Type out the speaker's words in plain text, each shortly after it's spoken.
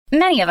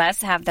Many of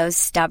us have those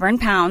stubborn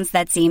pounds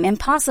that seem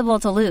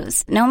impossible to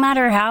lose, no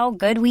matter how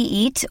good we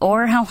eat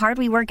or how hard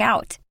we work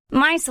out.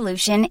 My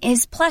solution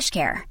is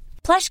PlushCare.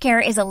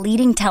 PlushCare is a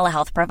leading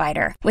telehealth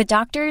provider with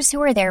doctors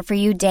who are there for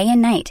you day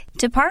and night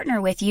to partner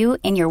with you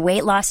in your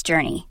weight loss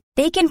journey.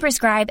 They can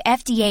prescribe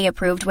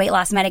FDA-approved weight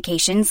loss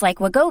medications like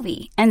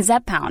Wegovy and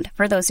Zepbound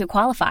for those who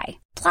qualify.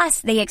 Plus,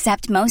 they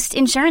accept most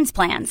insurance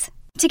plans.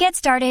 To get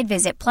started,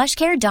 visit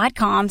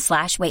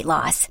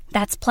plushcare.com/weightloss.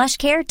 That's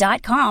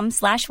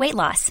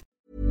plushcare.com/weightloss.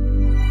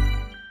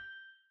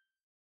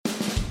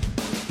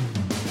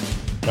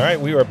 All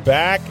right, we are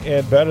back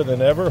and better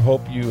than ever.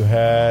 Hope you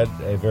had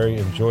a very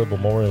enjoyable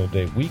Memorial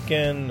Day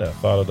weekend.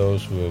 Thought of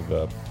those who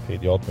have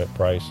paid the ultimate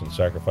price and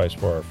sacrificed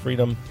for our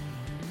freedom.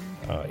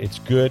 It's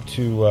good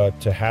to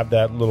have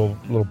that little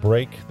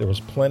break. There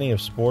was plenty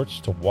of sports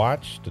to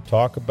watch, to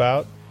talk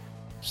about.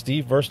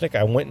 Steve Versnick,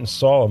 I went and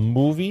saw a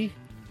movie,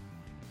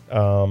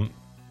 The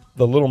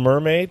Little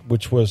Mermaid,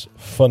 which was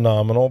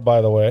phenomenal,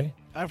 by the way.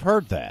 I've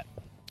heard that.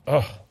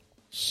 Oh,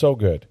 so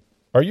good.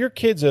 Are your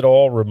kids at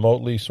all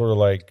remotely sort of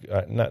like,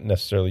 not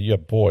necessarily, you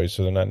have boys,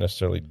 so they're not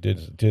necessarily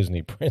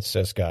Disney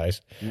princess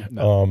guys.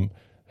 No.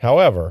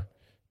 However,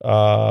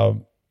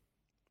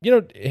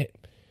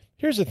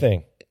 here's the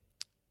thing.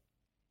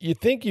 You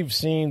think you've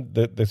seen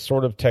the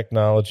sort of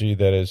technology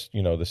that is,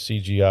 the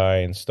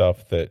CGI and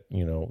stuff that,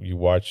 you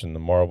watch in the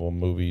Marvel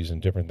movies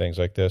and different things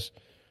like this.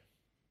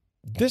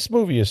 This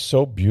movie is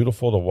so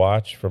beautiful to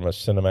watch from a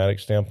cinematic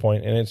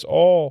standpoint, and it's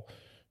all,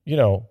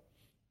 the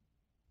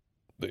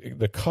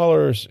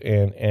colors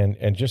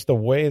and just the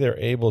way they're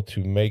able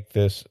to make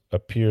this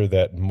appear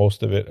that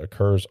most of it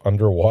occurs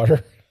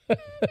underwater,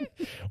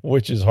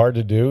 which is hard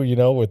to do,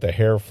 with the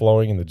hair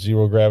flowing and the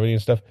zero gravity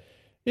and stuff.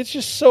 It's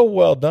just so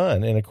well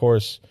done. And of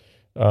course,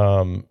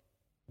 the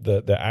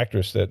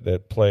actress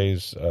that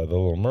plays the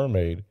Little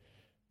Mermaid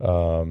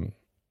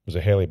was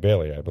a Halle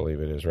Bailey, I believe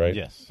it is, right?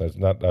 Yes. That's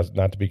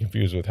not to be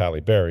confused with Halle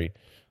Berry,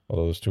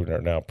 although those two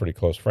are now pretty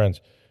close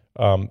friends.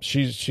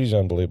 She's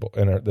unbelievable,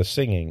 and the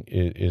singing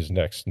is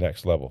next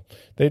level.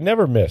 They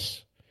never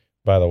miss,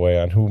 by the way,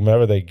 on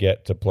whomever they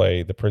get to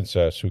play the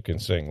princess who can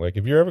sing. Like,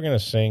 if you're ever going to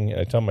sing,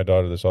 and I tell my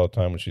daughter this all the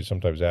time when she's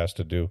sometimes asked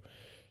to do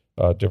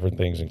different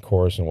things in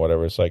chorus and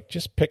whatever, it's like,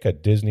 just pick a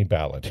Disney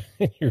ballad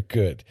and you're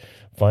good.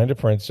 Find a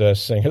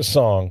princess, sing a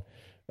song.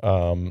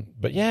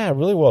 But yeah,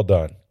 really well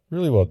done.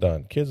 Really well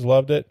done. Kids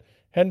loved it.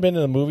 Hadn't been to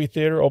the movie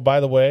theater. Oh,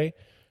 by the way,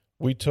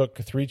 we took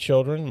 3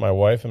 children, my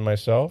wife and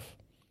myself,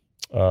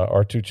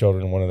 our 2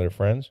 children and one of their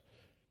friends.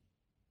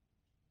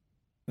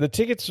 The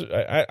tickets,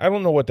 I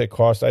don't know what they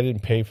cost. I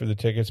didn't pay for the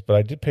tickets, but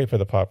I did pay for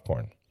the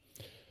popcorn.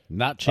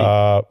 Not cheap.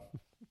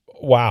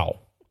 Wow.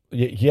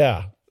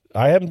 Yeah.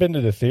 I haven't been to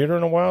the theater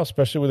in a while,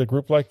 especially with a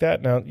group like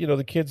that. Now,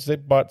 the kids, they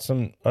bought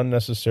some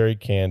unnecessary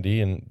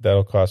candy, and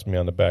that'll cost me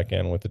on the back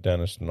end with the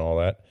dentist and all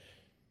that.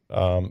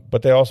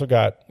 But they also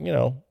got,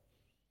 I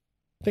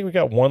think we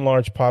got 1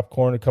 large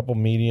popcorn, a couple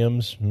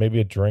mediums, maybe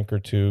a drink or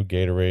 2,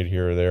 Gatorade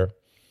here or there.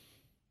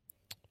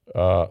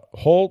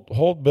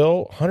 Hold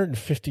bill,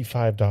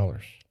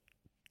 $155.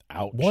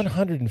 Ouch.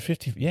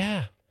 $150.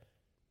 Yeah.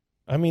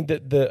 I mean,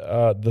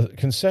 the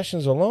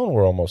concessions alone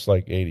were almost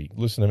like $80.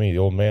 Listen to me, the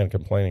old man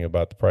complaining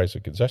about the price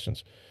of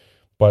concessions.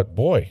 But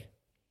boy,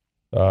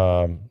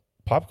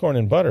 popcorn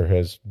and butter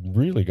has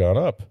really gone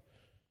up.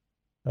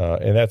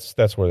 And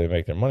that's where they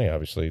make their money,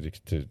 obviously,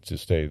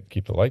 to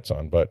keep the lights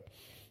on. But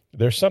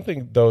there's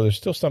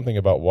still something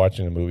about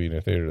watching a movie in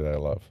a theater that I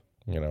love.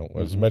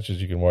 As much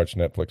as you can watch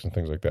Netflix and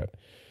things like that.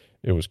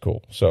 It was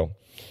cool. So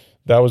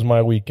that was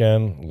my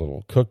weekend. A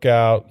little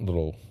cookout, a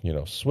little,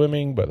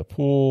 swimming by the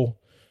pool.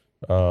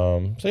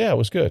 So yeah, it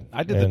was good.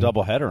 I did the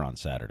doubleheader on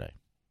Saturday.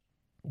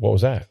 What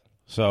was that?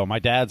 So my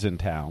dad's in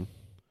town.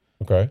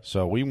 Okay.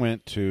 So we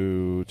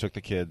took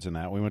the kids and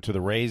that. We went to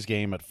the Rays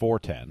game at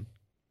 4:10.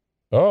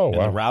 Oh, and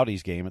wow. the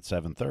Rowdies game at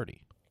 7:30.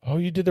 Oh,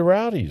 you did the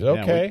Rowdies.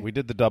 Okay. Yeah, we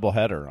did the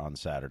doubleheader on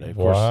Saturday. Of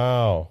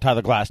wow. course,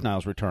 Tyler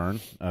Glasnow's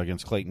return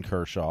against Clayton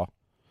Kershaw.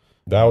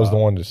 That was the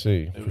one to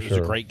see. It was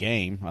a great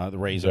game. The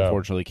Rays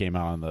unfortunately came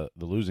out on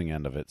the losing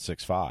end of it,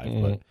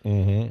 6-5. But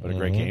a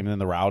great game. And then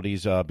the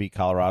Rowdies beat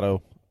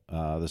Colorado,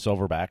 the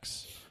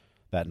Silverbacks,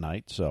 that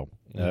night. So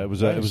it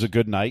was a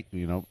good night.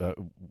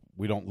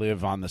 We don't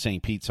live on the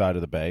St. Pete side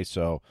of the bay,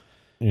 so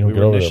we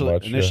were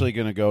initially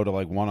going to go to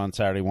like one on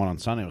Saturday, one on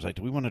Sunday. I was like,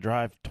 do we want to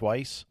drive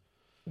twice?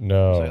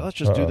 No. I was like, let's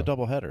just do the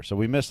doubleheader. So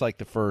we missed like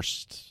the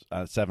first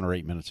 7 or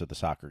 8 minutes of the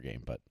soccer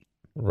game. But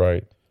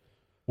right.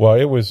 Well,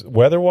 it was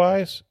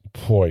weather-wise,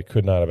 boy,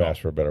 could not have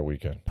asked for a better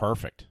weekend.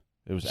 Perfect.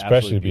 It was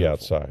especially to be beautiful.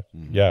 outside.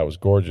 Mm-hmm. Yeah, it was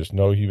gorgeous.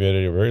 No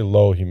humidity, very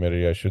low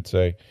humidity, I should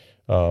say.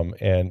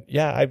 And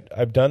yeah,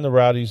 I've done the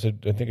Rowdies. I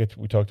think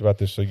we talked about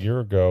this a year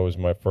ago. It was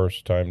my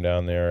first time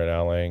down there at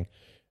Alang,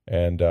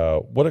 and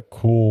what a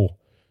cool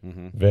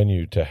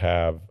venue to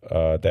have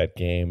that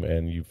game.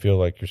 And you feel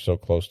like you're so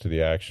close to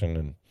the action.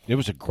 And it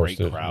was a great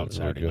crowd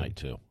Saturday night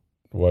too.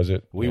 Was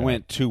it? We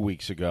went 2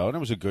 weeks ago, and it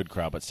was a good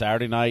crowd. But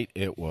Saturday night,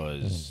 it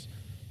was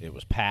It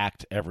was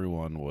packed.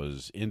 Everyone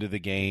was into the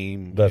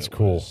game. That's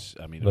cool.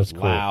 It was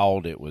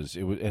loud. Cool.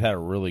 It had a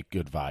really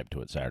good vibe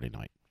to it Saturday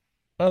night.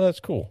 Oh, that's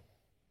cool.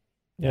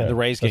 Yeah, and the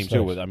Rays game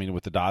too. Nice.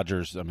 With the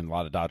Dodgers. A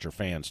lot of Dodger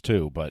fans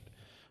too. But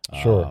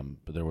sure.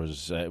 But there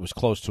was it was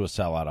close to a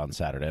sellout on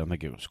Saturday. I don't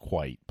think it was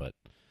quite, but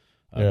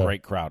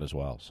great crowd as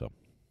well. So.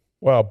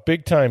 Well,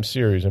 big time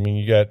series. I mean,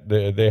 you got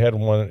they had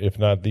one, if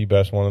not the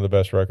best, one of the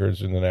best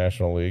records in the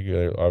National League.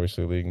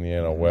 Obviously, leading the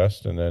NL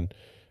West, and then.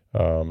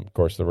 Of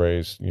course, the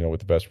Rays, with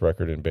the best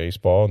record in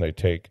baseball, and they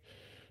take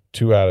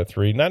 2 out of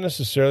 3. Not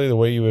necessarily the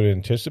way you would have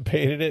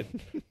anticipated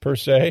it, per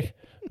se,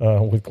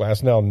 with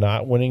Glasnow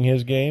not winning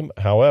his game.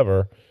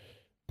 However,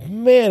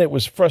 man, it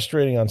was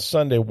frustrating on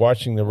Sunday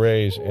watching the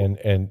Rays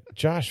and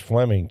Josh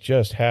Fleming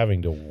just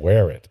having to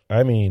wear it.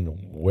 I mean,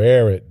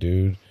 wear it,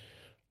 dude.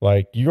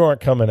 Like, you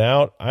aren't coming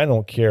out. I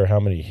don't care how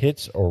many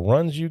hits or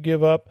runs you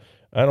give up.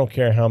 I don't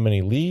care how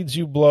many leads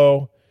you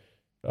blow.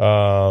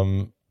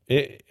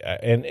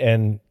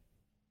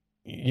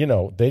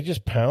 They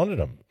just pounded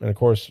them. And, of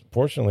course,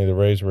 fortunately, the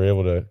Rays were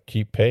able to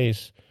keep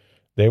pace.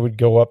 They would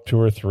go up 2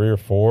 or 3 or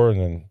 4, and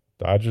then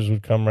Dodgers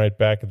would come right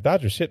back. The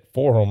Dodgers hit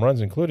 4 home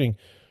runs, including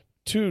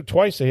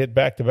twice they hit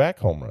back-to-back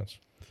home runs.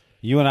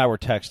 You and I were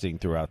texting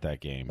throughout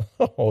that game.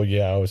 Oh,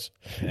 yeah, I was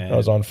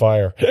on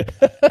fire.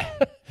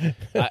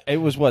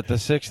 It was, the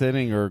 6th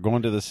inning or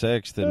going to the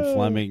 6th, and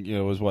Fleming, it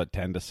was,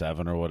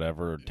 10-7 or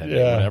whatever, or 10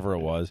 whatever it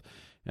was.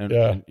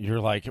 And you're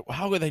like,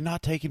 how are they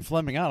not taking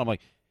Fleming out? I'm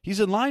like, he's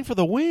in line for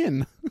the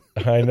win.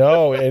 I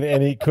know,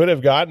 and he could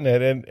have gotten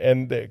it,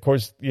 and of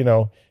course, he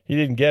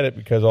didn't get it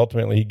because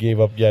ultimately he gave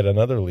up yet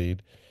another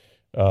lead.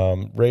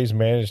 Rays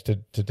managed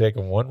to take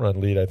a 1-run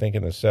lead, I think,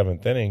 in the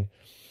 7th inning.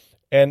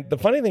 And the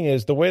funny thing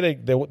is, the way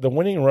the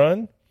winning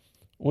run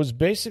was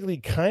basically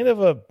kind of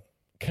a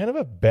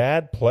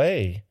bad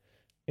play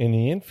in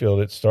the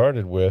infield. It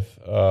started with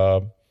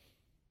by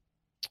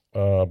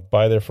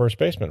their first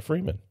baseman,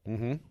 Freeman.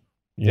 Mm-hmm.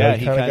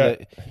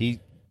 He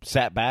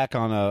sat back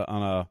on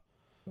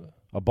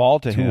a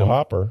ball to him.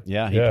 Hopper.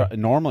 Yeah.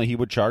 Normally he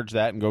would charge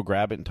that and go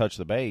grab it and touch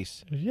the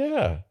base.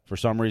 Yeah. For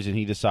some reason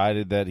he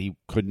decided that he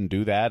couldn't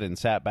do that and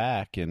sat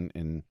back.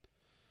 And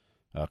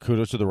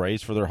kudos to the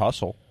Rays for their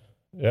hustle.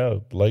 Yeah,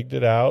 legged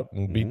it out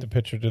and beat the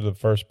pitcher to the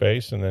first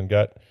base, and then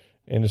got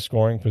into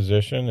scoring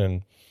position.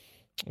 And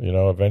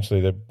eventually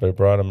they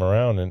brought him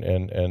around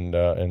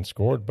and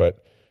scored.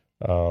 But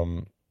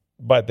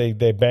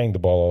they banged the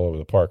ball all over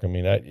the park. I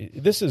mean,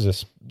 this is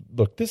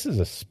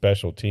a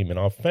special team, and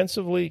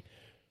offensively,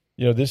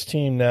 this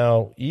team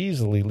now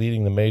easily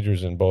leading the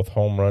majors in both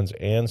home runs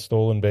and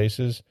stolen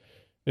bases.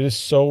 It is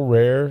so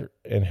rare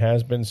and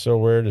has been so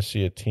rare to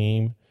see a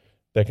team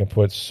that can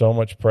put so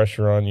much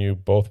pressure on you,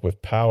 both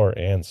with power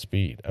and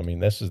speed. I mean,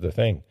 this is the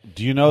thing.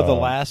 Do you know the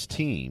last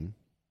team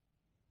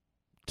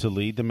to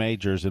lead the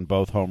majors in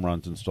both home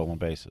runs and stolen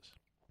bases?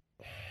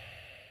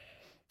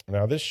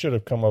 Now, this should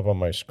have come up on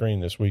my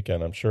screen this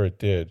weekend. I'm sure it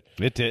did.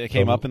 It did. It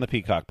came up in the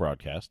Peacock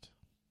broadcast,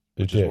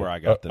 which is where I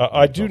got the.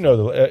 I do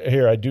know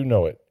I do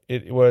know it.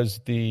 It was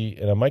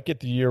and I might get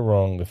the year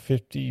wrong, the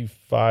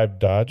 55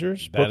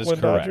 Dodgers? That is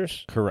correct.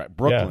 Dodgers? Correct.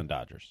 Brooklyn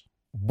Dodgers.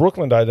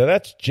 Brooklyn Dodgers.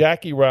 That's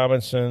Jackie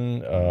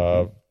Robinson.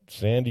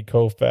 Sandy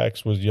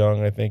Koufax was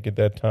young, I think, at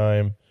that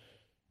time.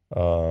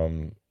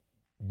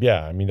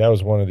 Yeah, I mean, that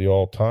was one of the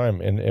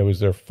all-time, and it was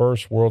their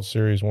first World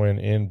Series win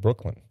in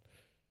Brooklyn,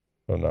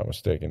 if I'm not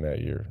mistaken, that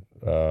year.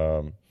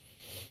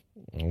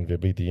 They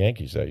beat the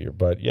Yankees that year.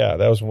 But, yeah,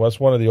 that's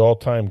one of the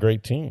all-time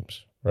great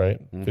teams, right?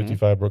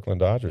 55 Brooklyn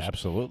Dodgers.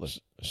 Absolutely.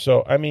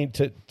 So, I mean,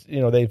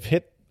 they've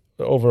hit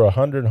over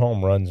 100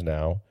 home runs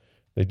now.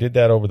 They did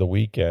that over the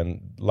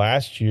weekend.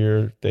 Last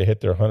year, they hit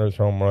their 100th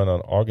home run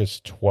on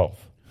August 12th.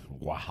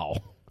 Wow.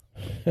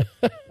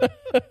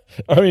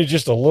 I mean,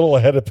 just a little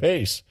ahead of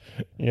pace,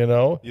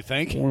 You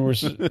think? We were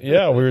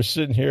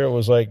sitting here. It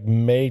was like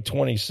May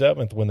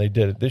 27th when they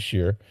did it this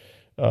year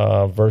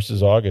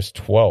versus August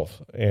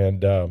 12th.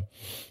 And,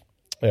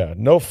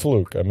 no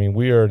fluke. I mean,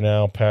 we are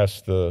now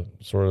past the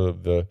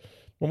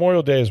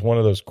Memorial Day is one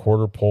of those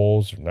quarter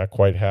poles, not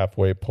quite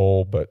halfway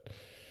pole, but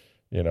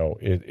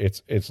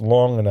it's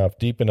long enough,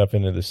 deep enough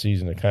into the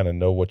season to kind of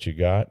know what you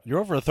got. You're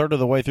over a third of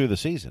the way through the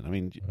season. I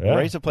mean, the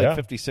Rays have played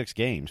 56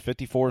 games.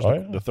 54 is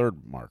the third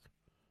mark.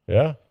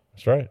 Yeah,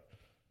 that's right.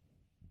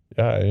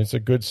 Yeah, and it's a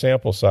good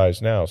sample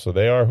size now. So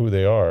they are who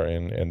they are,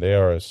 and they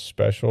are a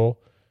special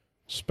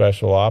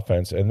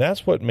offense. And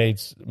that's what made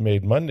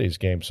Monday's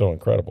game so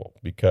incredible,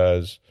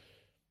 because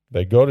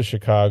they go to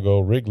Chicago,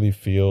 Wrigley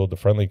Field, the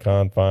friendly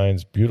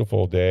confines,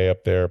 beautiful day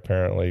up there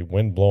apparently,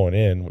 wind blowing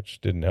in,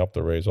 which didn't help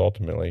the Rays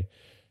ultimately.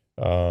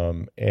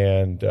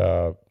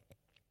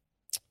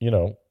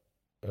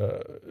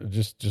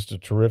 Just a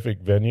terrific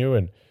venue.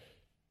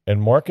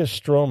 And Marcus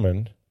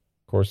Stroman,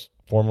 of course,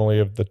 formerly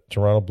of the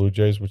Toronto Blue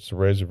Jays, which the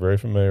Rays are very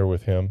familiar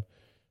with him,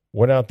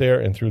 went out there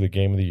and threw the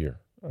game of the year.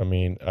 I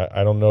mean,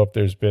 I don't know if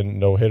there's been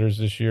no hitters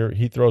this year.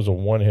 He throws a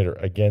one-hitter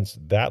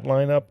against that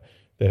lineup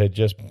that had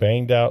just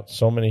banged out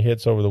so many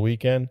hits over the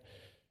weekend.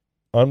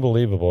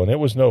 Unbelievable. And it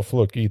was no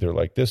fluke either.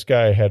 Like, this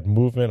guy had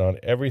movement on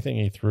everything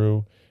he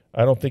threw.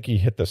 I don't think he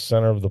hit the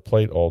center of the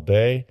plate all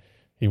day.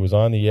 He was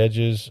on the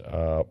edges,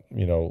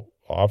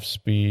 off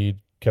speed,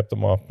 kept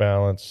them off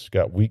balance,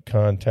 got weak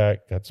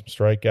contact, got some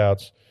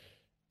strikeouts,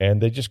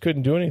 and they just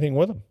couldn't do anything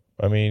with him.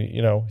 I mean,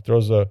 he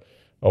throws a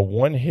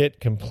one-hit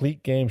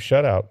complete game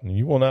shutout, and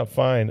you will not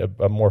find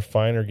a more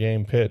finer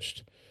game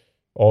pitched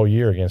all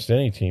year against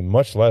any team,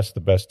 much less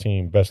the best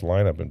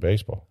lineup in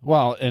baseball.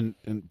 Well,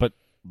 but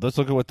let's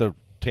look at what the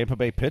Tampa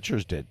Bay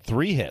pitchers did.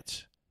 3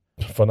 hits.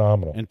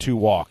 Phenomenal. And 2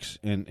 walks,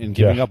 and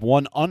giving up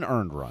 1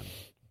 unearned run.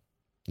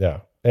 Yeah,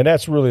 and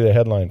that's really the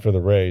headline for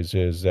the Rays,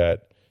 is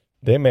that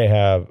they may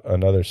have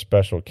another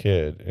special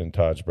kid in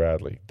Taj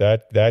Bradley.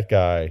 That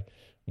guy,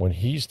 when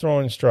he's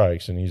throwing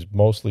strikes, and he's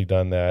mostly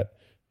done that,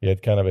 he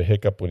had kind of a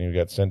hiccup when he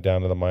got sent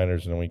down to the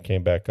minors and then we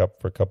came back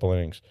up for a couple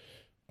innings.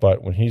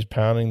 But when he's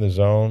pounding the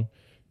zone,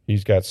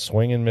 he's got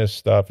swing and miss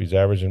stuff. He's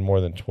averaging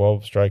more than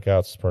 12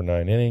 strikeouts per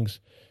 9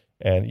 innings.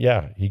 And,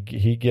 yeah, he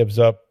gives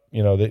up,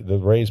 the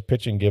Rays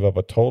pitching gave up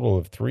a total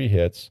of 3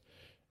 hits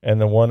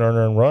and the 1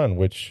 earned run,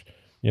 which,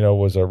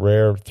 was a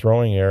rare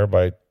throwing error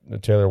by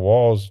Taylor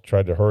Walls,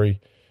 tried to hurry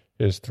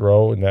his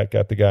throw, and that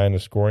got the guy in a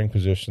scoring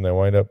position. They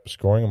wind up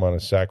scoring him on a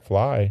sac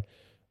fly.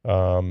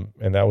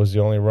 And that was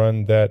the only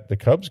run that the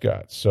Cubs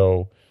got.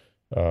 So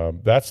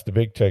that's the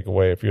big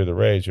takeaway. If you're the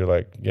Rays, you're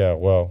like, yeah,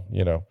 well,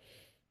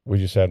 we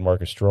just had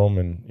Marcus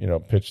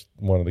Stroman, pitch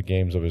one of the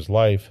games of his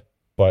life.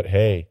 But,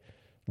 hey,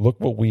 look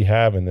what we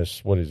have in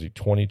this, what is he,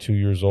 22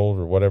 years old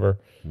or whatever,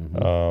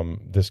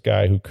 this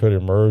guy who could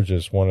emerge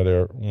as one of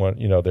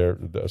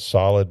their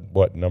solid,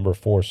 number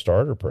 4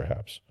 starter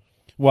perhaps.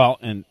 Well,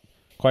 and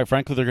quite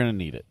frankly, they're going to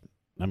need it.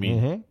 I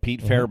mean,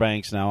 Pete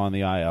Fairbanks now on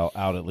the IL,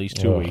 out at least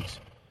 2 weeks.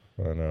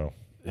 I know.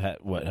 Had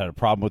a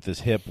problem with his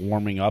hip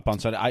warming up on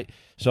Sunday.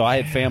 I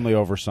had family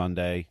over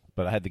Sunday,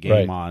 but I had the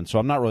game on, so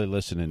I'm not really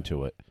listening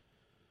to it.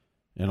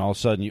 And all of a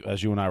sudden,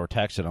 as you and I were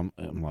texting,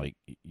 I'm like,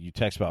 you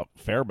text about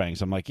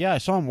Fairbanks. I'm like, yeah, I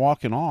saw him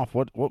walking off.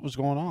 What was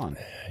going on?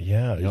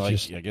 Yeah, I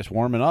guess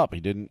warming up. He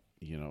didn't.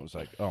 It was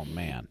like, oh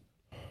man,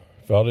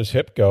 felt his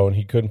hip go, and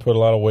he couldn't put a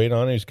lot of weight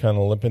on it. He's kind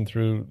of limping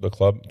through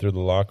the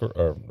locker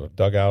or the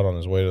dugout on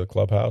his way to the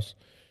clubhouse.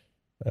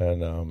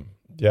 And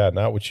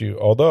not what you.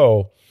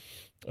 Although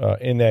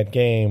in that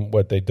game,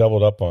 what they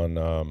doubled up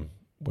on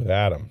with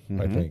Adam,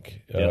 I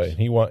think, yes.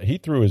 He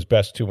threw his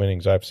best 2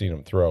 innings I've seen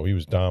him throw. He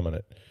was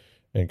dominant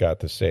and got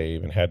the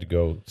save and had to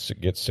go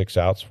get 6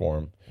 outs for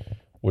him,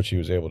 which he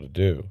was able to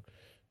do.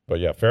 But,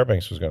 yeah,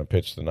 Fairbanks was going to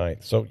pitch the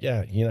 9th. So,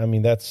 yeah,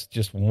 that's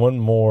just one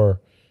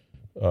more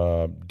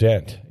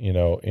dent,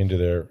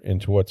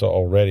 into what's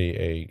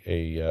already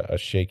a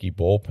shaky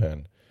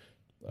bullpen.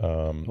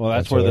 Well,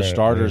 that's where the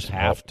starters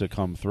have to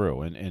come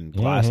through, and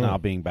Glass now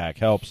being back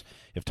helps.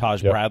 If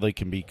Taj Bradley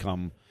can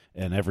become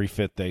an every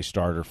 5th day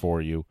starter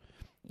for you,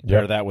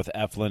 pair that with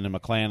Eflin and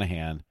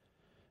McClanahan,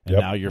 and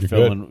now you're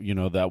filling,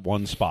 that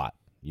one spot.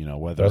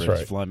 Whether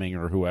it's Fleming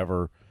or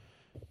whoever,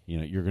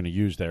 you're going to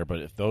use there.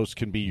 But if those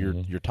can be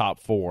your top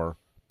 4,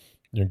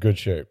 you're in good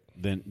shape.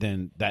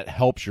 Then that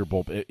helps your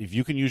bullpen. If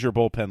you can use your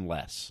bullpen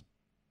less,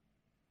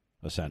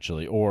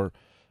 essentially, or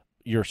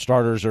your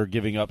starters are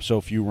giving up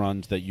so few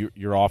runs that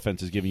your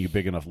offense is giving you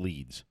big enough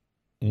leads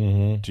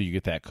till you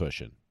get that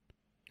cushion.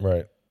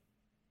 Right.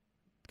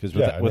 Because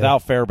without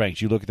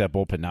Fairbanks, you look at that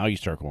bullpen, now you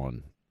start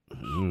going,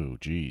 ooh,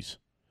 geez.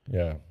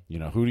 Yeah.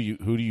 Who do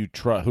you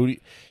trust?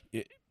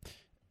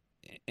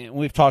 And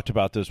we've talked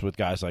about this with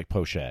guys like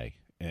Poche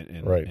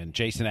and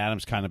Jason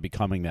Adams kind of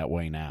becoming that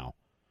way now.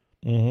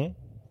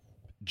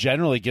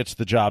 Generally gets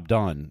the job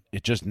done.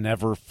 It just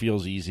never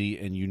feels easy,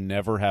 and you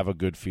never have a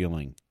good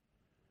feeling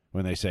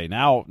when they say,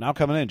 now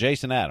coming in,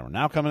 Jason Adams,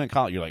 now coming in,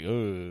 Colin. You're like,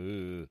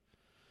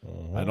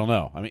 I don't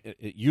know. I mean,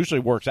 it usually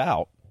works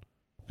out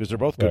because they're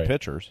both good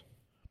pitchers.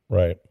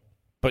 Right.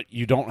 But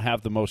you don't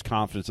have the most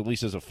confidence, at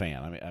least as a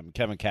fan. I mean,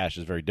 Kevin Cash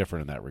is very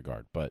different in that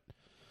regard. But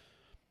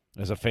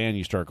as a fan,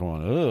 you start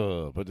going,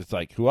 ugh. But it's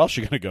like, who else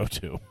are you going to go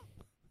to?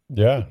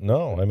 Yeah,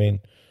 no. I mean,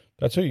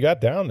 that's who you got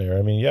down there.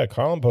 I mean, yeah,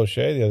 Colin Poche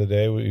the other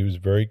day, he was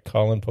very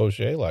Colin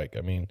Poche-like.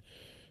 I mean,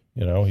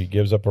 he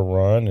gives up a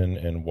run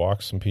and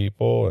walks some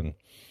people, and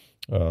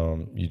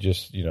you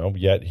just,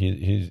 yet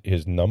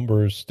his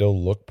numbers still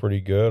look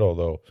pretty good,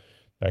 although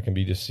that can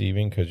be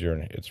deceiving because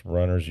it's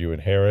runners you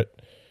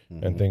inherit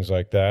and things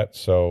like that.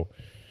 So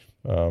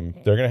they're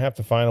going to have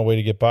to find a way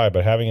to get by.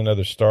 But having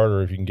another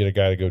starter, if you can get a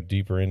guy to go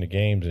deeper into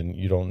games and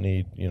you don't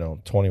need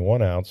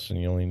 21 outs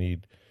and you only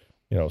need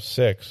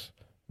 6,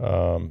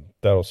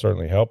 that'll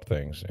certainly help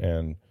things.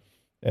 And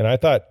I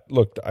thought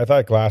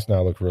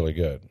Glasnow looked really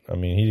good. I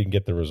mean, he didn't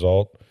get the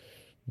result,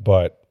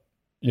 but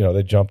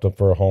they jumped up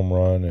for a home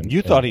run. And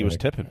you thought he was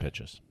tipping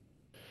pitches.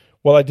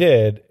 Well, I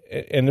did,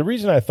 and the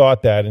reason I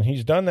thought that, and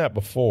he's done that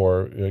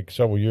before, like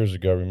several years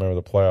ago. Remember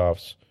the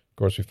playoffs? Of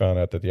course, we found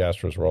out that the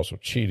Astros were also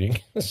cheating,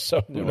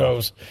 so who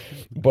knows?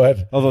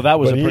 But although that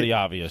was a pretty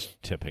obvious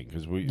tipping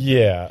because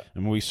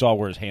we saw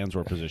where his hands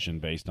were positioned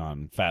based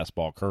on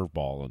fastball,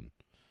 curveball, and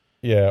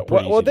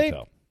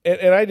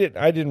and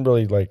I didn't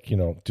really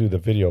do the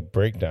video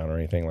breakdown or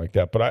anything like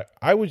that. But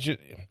I was just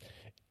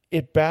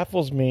it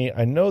baffles me.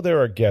 I know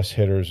there are guess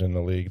hitters in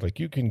the league. Like,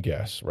 you can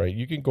guess, right?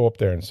 You can go up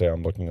there and say,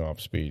 I'm looking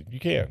off speed. You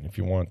can if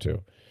you want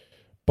to.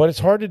 But it's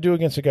hard to do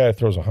against a guy that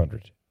throws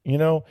 100. You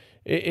know,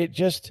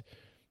 it's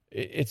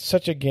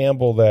such a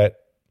gamble that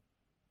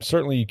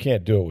certainly you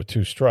can't do it with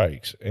 2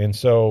 strikes. And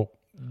so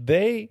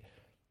they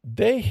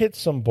hit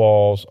some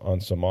balls on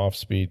some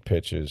off-speed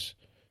pitches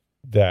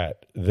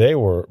that they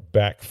were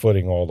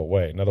back-footing all the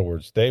way. In other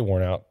words, they were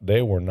not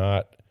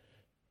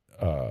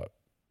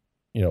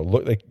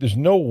look like there's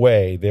no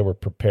way they were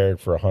prepared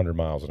for 100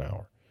 miles an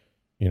hour,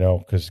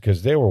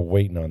 because they were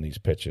waiting on these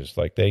pitches.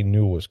 Like, they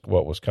knew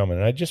what was coming.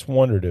 And I just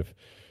wondered if,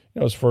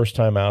 his first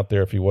time out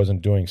there, if he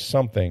wasn't doing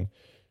something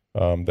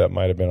that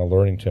might have been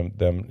alerting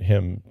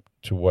him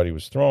to what he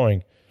was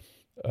throwing,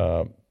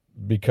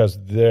 because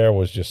there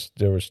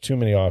was too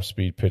many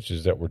off-speed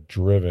pitches that were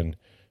driven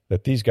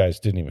that these guys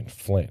didn't even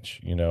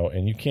flinch,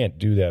 and you can't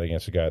do that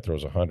against a guy that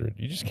throws 100.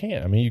 You just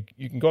can't. I mean,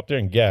 you can go up there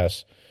and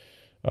guess.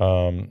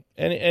 And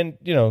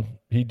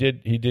he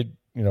did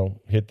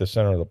hit the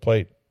center of the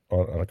plate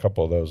on a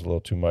couple of those a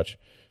little too much.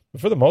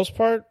 But for the most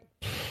part,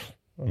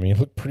 I mean, he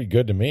looked pretty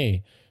good to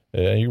me.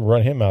 You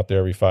run him out there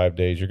every 5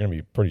 days, you're going to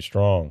be pretty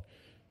strong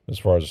as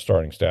far as the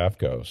starting staff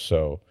goes.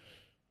 So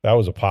that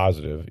was a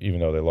positive, even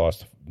though they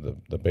lost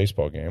the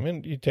baseball game.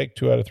 And you take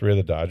 2 out of 3 of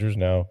the Dodgers.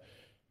 Now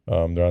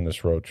they're on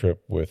this road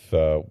trip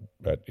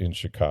in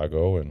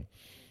Chicago. And,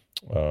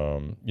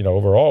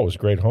 overall it was a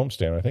great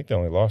homestand. I think they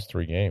only lost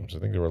 3 games. I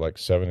think they were like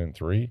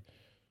 7-3,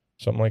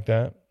 something like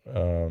that.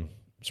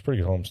 It's a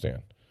pretty good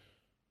homestand.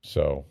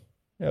 So,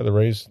 yeah, the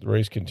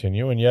Rays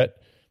continue, and yet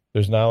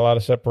there's not a lot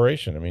of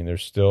separation. I mean,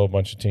 there's still a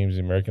bunch of teams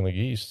in the American League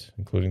East,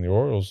 including the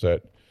Orioles,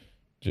 that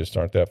just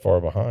aren't that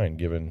far behind,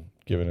 given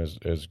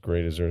as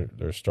great as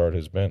their start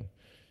has been.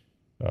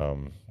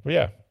 But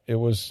yeah, it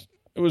was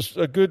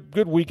a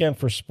good weekend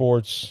for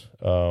sports.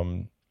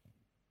 We'll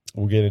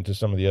get into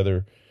some of the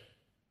other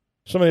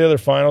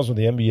finals with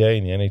the NBA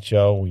and the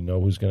NHL. We know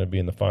who's going to be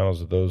in the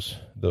finals of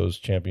those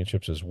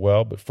championships as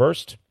well. But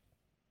first,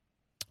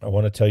 I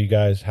want to tell you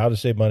guys how to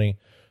save money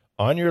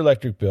on your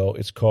electric bill.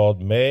 It's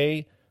called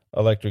May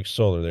Electric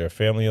Solar. They're a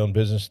family-owned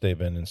business. They've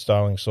been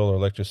installing solar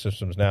electric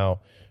systems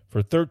now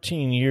for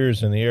 13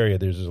 years in the area.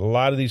 There's a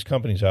lot of these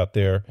companies out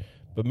there,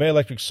 but May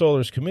Electric Solar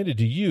is committed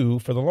to you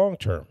for the long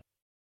term.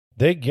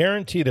 They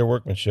guarantee their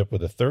workmanship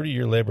with a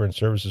 30-year labor and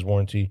services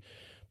warranty.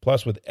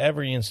 Plus, with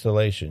every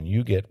installation,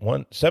 you get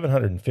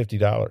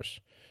 $750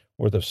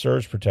 worth of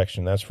surge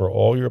protection. That's for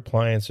all your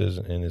appliances,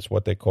 and it's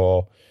what they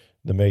call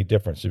the May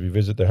difference. If you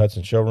visit their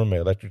Hudson showroom, May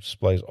Electric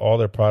displays all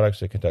their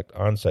products. They conduct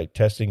on-site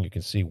testing. You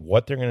can see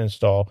what they're going to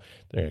install.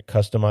 They're going to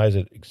customize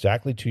it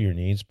exactly to your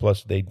needs.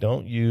 Plus, they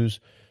don't use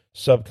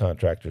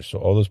subcontractors. So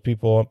all those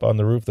people up on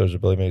the roof, those are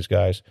Billy Mays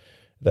guys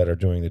that are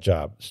doing the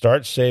job.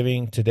 Start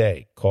saving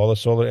today. Call the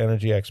solar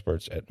energy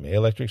experts at May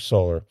Electric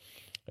Solar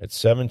at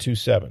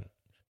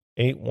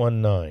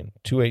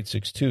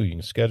 727-819-2862. You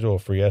can schedule a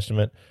free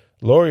estimate.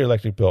 Lower your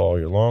electric bill all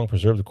year long.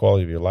 Preserve the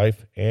quality of your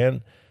life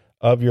and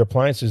of your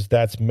appliances.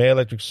 That's May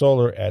Electric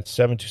Solar at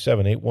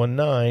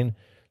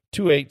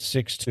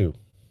 727-819-2862. All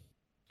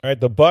right,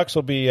 the Bucks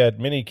will be at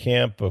mini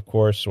camp, of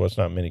course. Well, it's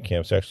not mini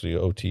camp, it's actually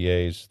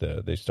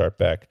OTAs. They start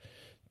back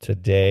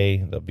today.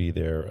 They'll be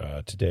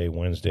there today,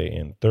 Wednesday,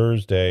 and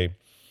Thursday.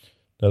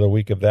 Another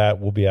week of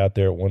that. We'll be out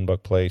there at One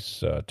Buck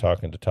Place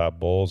talking to Todd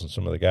Bowles and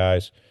some of the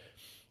guys.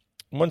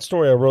 One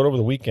story I wrote over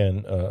the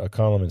weekend, a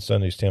column in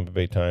Sunday's Tampa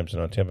Bay Times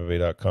and on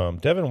TampaBay.com.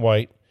 Devin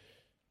White,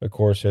 of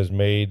course, has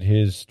made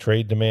his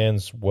trade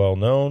demands well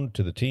known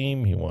to the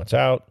team. He wants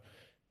out,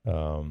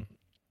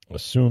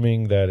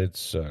 assuming that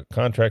it's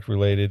contract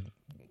related.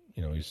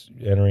 He's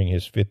entering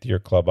his 5th-year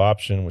club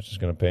option, which is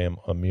going to pay him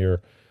a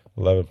mere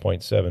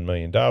 $11.7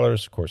 million.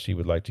 Of course, he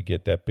would like to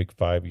get that big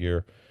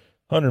 5-year,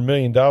 $100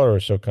 million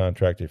or so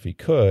contract if he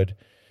could.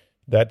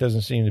 That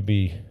doesn't seem to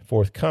be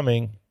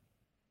forthcoming.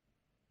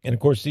 And, of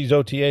course, these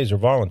OTAs are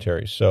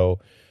voluntary, so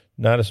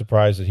not a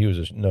surprise that he was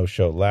a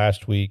no-show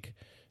last week.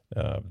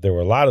 There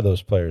were a lot of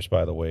those players,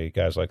 by the way,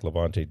 guys like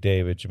Levante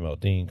David, Jamel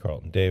Dean,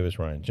 Carlton Davis,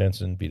 Ryan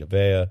Jensen, Vita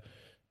Vea,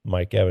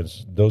 Mike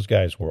Evans. Those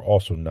guys were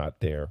also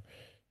not there.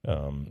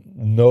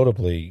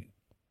 Notably,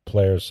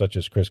 players such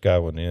as Chris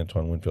Godwin and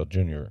Antoine Winfield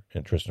Jr.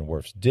 and Tristan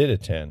Wirfs did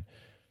attend.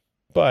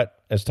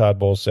 But as Todd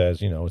Bowles says,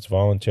 it's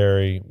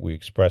voluntary. We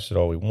express it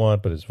all we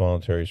want, but it's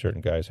voluntary.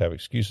 Certain guys have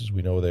excuses.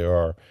 We know they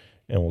are,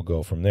 and we'll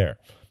go from there.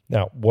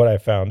 Now, what I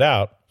found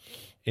out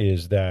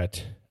is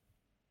that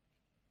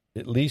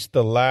at least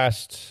the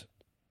last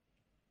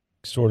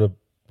sort of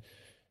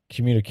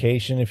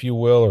communication, if you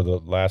will, or the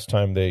last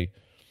time they,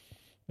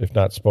 if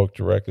not spoke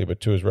directly, but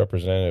to his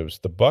representatives,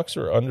 the Bucks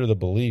are under the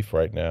belief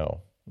right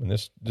now, and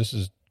this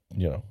is,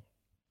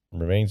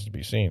 remains to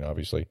be seen,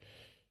 obviously,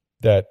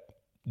 that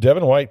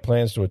Devin White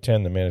plans to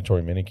attend the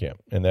mandatory minicamp,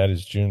 and that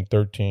is June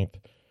 13th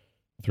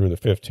through the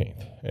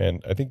 15th.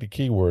 And I think the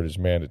key word is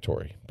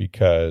mandatory,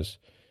 because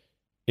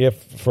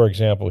if, for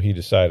example, he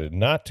decided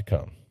not to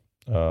come,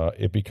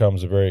 it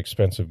becomes a very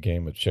expensive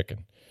game of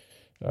chicken.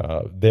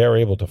 They're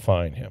able to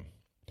fine him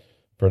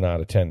for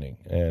not attending,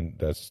 and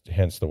that's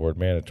hence the word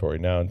mandatory.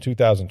 Now, in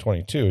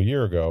 2022, a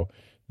year ago,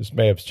 this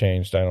may have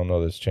changed. I don't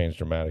know this changed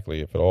dramatically,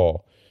 if at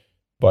all,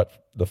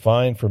 but the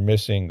fine for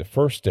missing the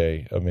first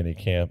day of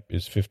minicamp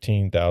is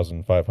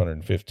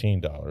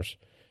 $15,515.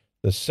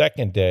 The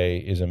second day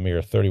is a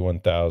mere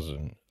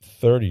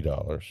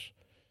 $31,030.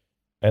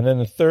 And then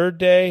the third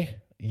day,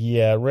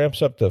 it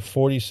ramps up to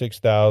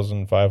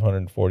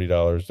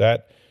 $46,540.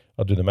 That,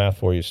 I'll do the math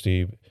for you,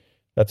 Steve.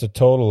 That's a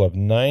total of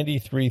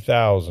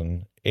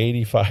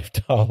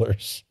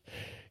 $93,085.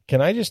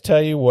 Can I just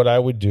tell you what I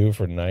would do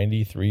for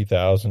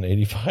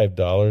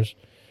 $93,085?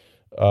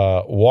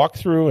 Walk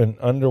through in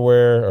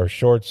underwear or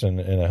shorts and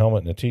a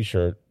helmet and a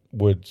T-shirt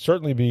would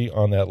certainly be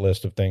on that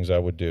list of things I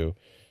would do.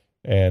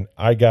 And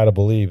I got to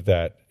believe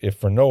that if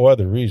for no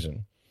other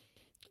reason,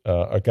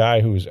 a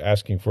guy who is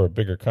asking for a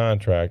bigger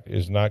contract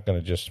is not going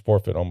to just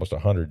forfeit almost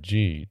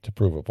 $100G to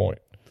prove a point.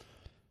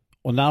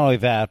 Well, not only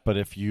that, but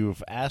if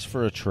you've asked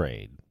for a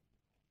trade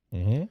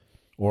mm-hmm.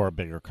 or a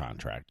bigger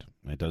contract,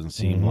 it doesn't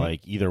seem mm-hmm.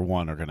 like either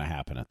one are going to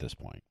happen at this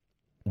point.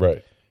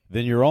 Right.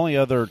 Then your only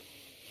other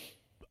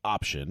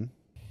option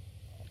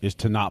is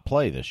to not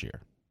play this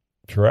year.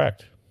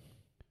 Correct.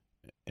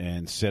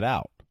 And sit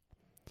out.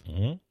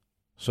 Mm-hmm.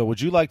 So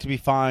would you like to be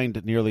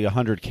fined nearly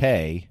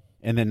 $100K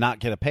and then not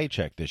get a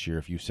paycheck this year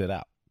if you sit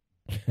out?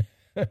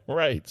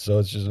 Right. So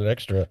it's just an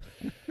extra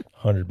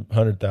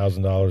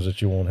 $100,000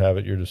 that you won't have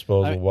at your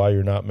disposal while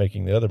you're not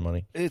making the other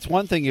money. It's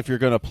one thing if you're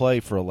going to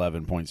play for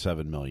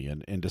 $11.7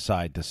 million and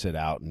decide to sit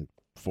out and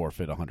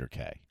forfeit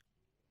 $100K.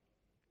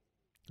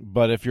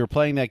 But if you're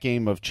playing that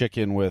game of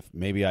chicken with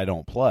maybe I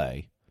don't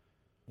play,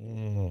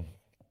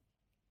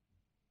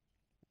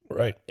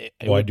 right?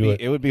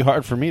 It would be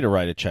hard for me to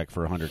write a check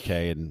for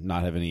 $100K and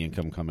not have any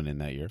income coming in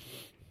that year.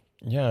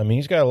 Yeah, I mean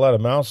he's got a lot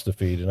of mouths to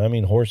feed, and I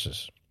mean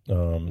horses.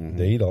 Mm-hmm.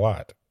 They eat a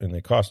lot, and they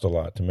cost a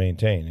lot to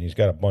maintain. And he's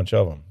got a bunch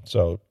of them,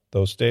 so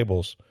those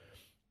stables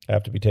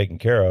have to be taken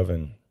care of.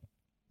 And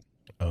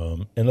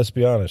let's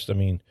be honest, I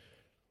mean,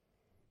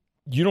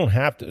 you don't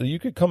have to. You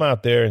could come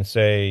out there and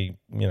say,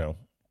 you know,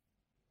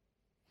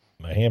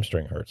 my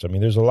hamstring hurts. I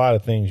mean, there's a lot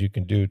of things you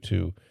can do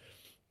to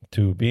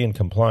be in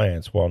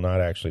compliance while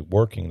not actually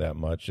working that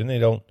much. And they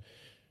don't.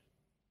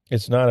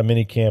 It's not a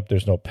mini camp.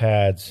 There's no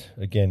pads.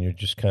 Again, you're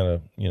just kind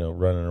of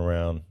running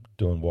around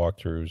doing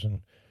walkthroughs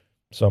and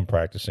some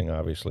practicing,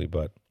 obviously,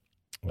 but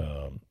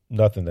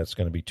nothing that's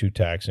going to be too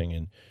taxing.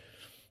 And,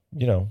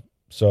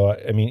 so,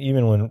 I mean,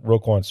 even when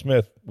Roquan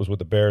Smith was with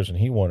the Bears and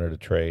he wanted a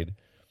trade,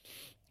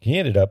 he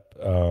ended up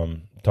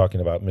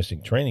talking about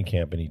missing training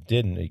camp, and he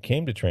didn't. He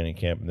came to training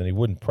camp, and then he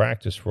wouldn't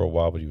practice for a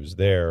while, but he was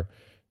there.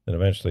 Then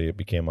eventually it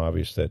became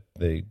obvious that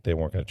they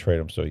weren't going to trade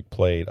him, so he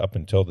played up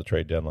until the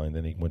trade deadline.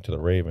 Then he went to the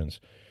Ravens.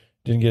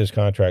 Didn't get his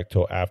contract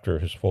till after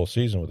his full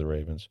season with the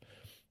Ravens.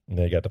 And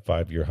then he got the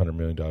 5-year, $100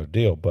 million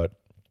deal. But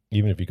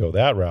even if you go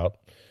that route,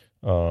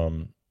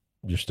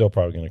 you're still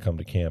probably going to come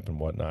to camp and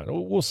whatnot.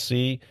 We'll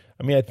see.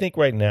 I mean, I think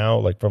right now,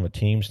 like from a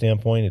team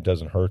standpoint, it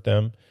doesn't hurt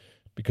them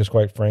because,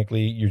 quite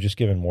frankly, you're just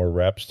giving more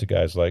reps to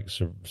guys like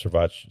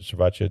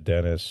Servacha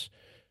Dennis,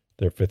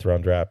 their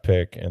 5th-round draft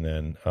pick, and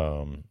then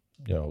a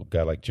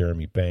guy like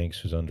Jeremy Banks,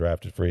 who's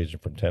undrafted free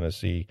agent from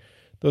Tennessee.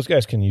 Those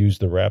guys can use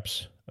the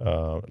reps.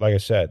 Like I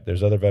said,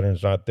 there's other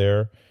veterans not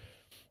there.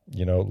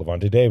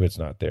 Levante David's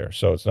not there.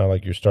 So it's not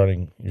like you're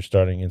starting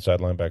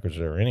inside linebackers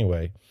there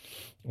anyway,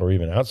 or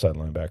even outside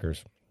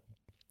linebackers.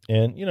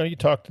 And, you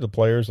talk to the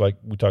players, like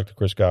we talked to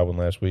Chris Godwin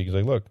last week. He's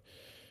like, look,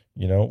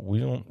 we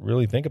don't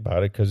really think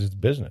about it because it's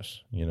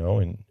business,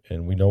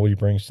 and we know what he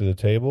brings to the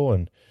table.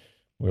 And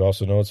we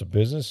also know it's a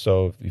business.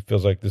 So if he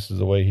feels like this is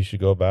the way he should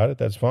go about it,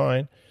 that's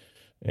fine.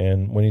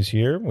 And when he's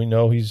here, we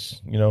know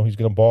he's going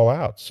to ball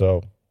out.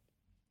 So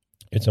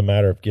it's a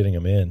matter of getting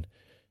him in.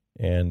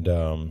 And,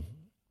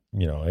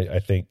 I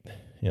think,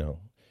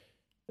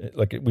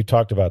 like we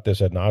talked about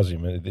this ad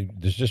nauseum,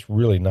 there's just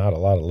really not a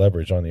lot of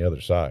leverage on the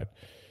other side.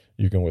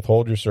 You can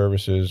withhold your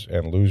services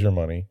and lose your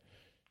money,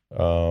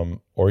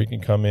 or you can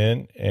come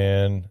in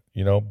and,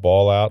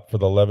 ball out for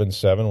the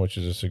 11-7, which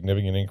is a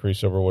significant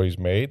increase over what he's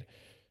made.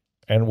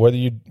 And whether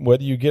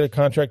you get a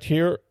contract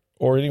here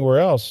or anywhere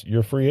else,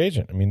 you're a free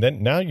agent. I mean,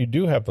 then now you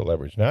do have the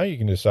leverage. Now you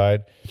can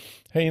decide,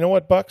 hey, you know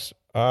what, Bucks?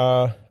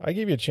 I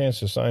gave you a chance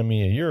to sign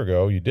me a year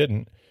ago. You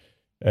didn't.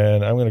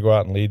 And I'm going to go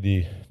out and lead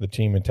the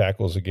team in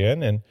tackles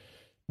again and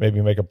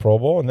maybe make a Pro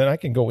Bowl, and then I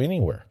can go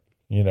anywhere,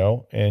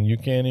 and you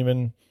can't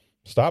even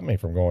stop me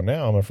from going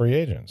now. I'm a free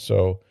agent.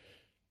 So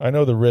I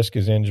know the risk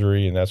is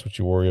injury, and that's what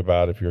you worry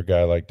about if you're a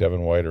guy like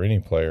Devin White or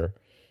any player.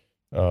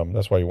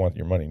 That's why you want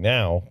your money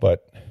now.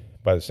 But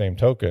by the same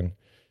token,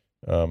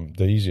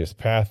 the easiest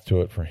path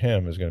to it for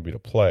him is going to be to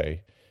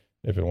play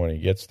if and when he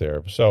gets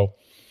there. So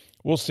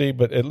we'll see.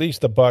 But at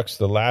least the Bucs,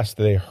 the last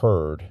they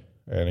heard,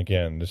 and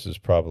again, this is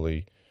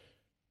probably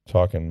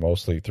talking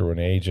mostly through an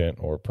agent,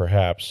 or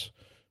perhaps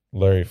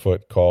Larry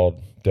Foote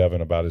called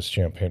Devin about his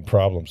champagne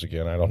problems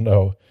again. I don't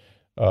know.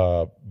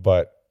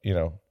 But,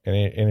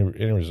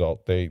 any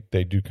result, they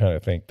do kind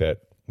of think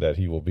that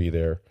he will be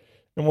there.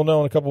 And we'll know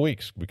in a couple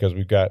weeks because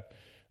we've got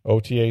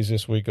OTAs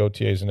this week,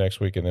 OTAs the next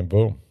week, and then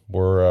boom,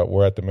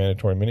 we're at the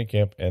mandatory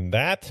minicamp. And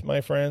that,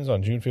 my friends,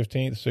 on June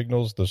 15th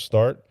signals the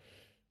start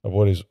of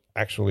what is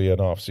actually an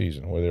off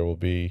season, where there will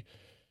be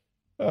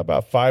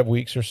about 5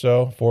 weeks or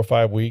so, 4 or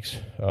 5 weeks,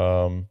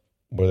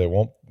 where they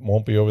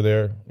won't be over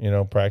there,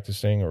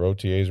 practicing or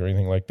OTAs or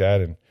anything like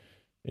that. And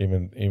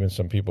even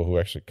some people who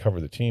actually cover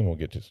the team will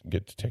get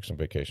to take some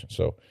vacation.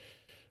 So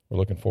we're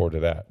looking forward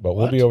to that. But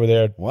we'll be over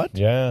there. What?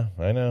 Yeah,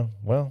 I know.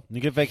 Well, you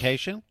get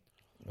vacation?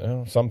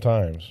 Well,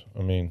 sometimes.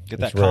 I mean, get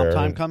that it's rare. comp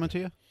time coming to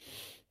you?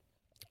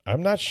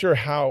 I'm not sure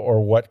how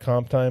or what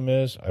comp time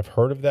is. I've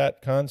heard of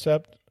that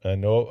concept. I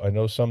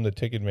know some that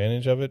take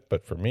advantage of it,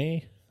 but for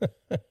me,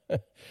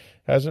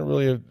 hasn't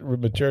really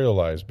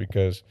materialized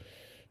because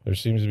there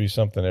seems to be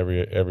something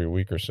every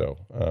week or so.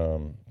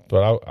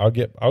 But I'll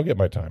get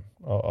my time.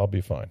 I'll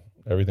be fine.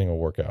 Everything will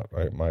work out,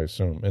 I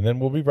assume. And then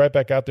we'll be right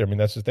back out there. I mean,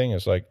 that's the thing.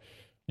 It's like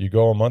you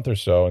go a month or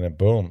so, and then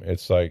boom,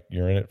 it's like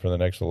you're in it for the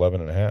next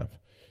 11 and a half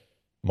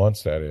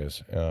months, that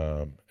is.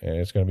 And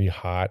it's going to be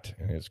hot,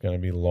 and it's going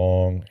to be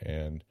long,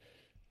 and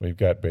we've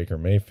got Baker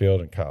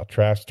Mayfield and Kyle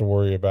Trask to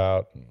worry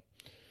about, and,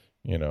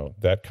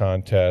 that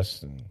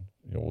contest, and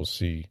we'll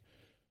see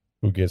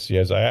who gets the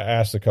edge. I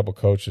asked a couple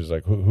coaches,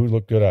 like, who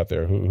looked good out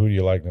there? Who do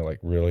you like? And they're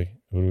like, really?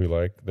 Who do we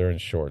like? They're in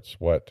shorts.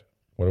 What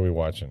are we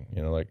watching?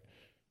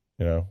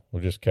 We're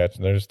just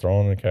catching. They're just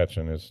throwing and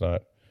catching. It's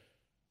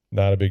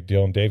not a big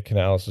deal. And Dave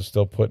Canales is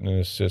still putting in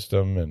his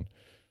system, and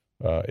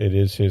it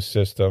is his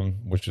system,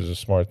 which is a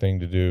smart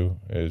thing to do,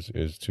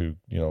 is to,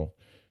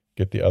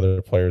 get the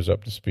other players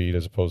up to speed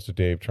as opposed to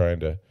Dave trying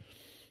to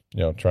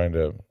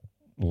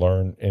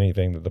learn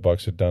anything that the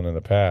Bucs had done in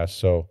the past.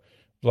 So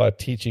a lot of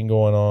teaching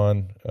going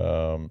on,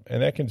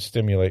 and that can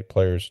stimulate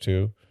players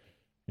too,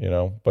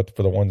 but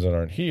for the ones that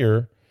aren't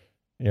here,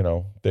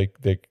 they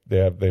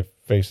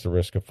face the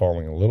risk of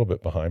falling a little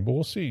bit behind, but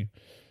we'll see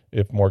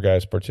if more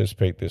guys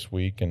participate this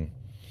week. And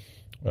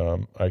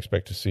I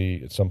expect to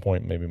see at some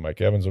point, maybe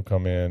Mike Evans will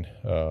come in,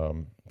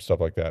 stuff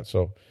like that.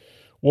 So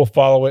we'll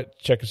follow it.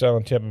 Check us out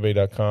on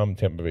TampaBay.com,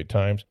 Tampa Bay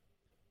Times.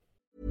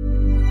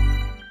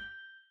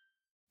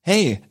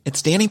 Hey,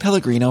 it's Danny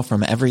Pellegrino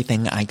from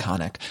Everything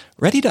Iconic.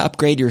 Ready to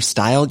upgrade your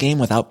style game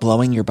without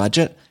blowing your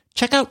budget?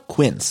 Check out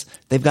Quince.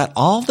 They've got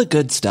all the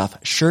good stuff,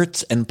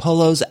 shirts and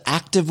polos,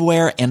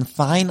 activewear, and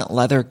fine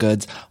leather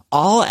goods,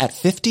 all at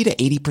 50 to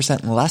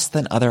 80% less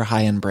than other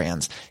high-end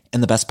brands.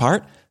 And the best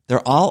part?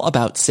 They're all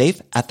about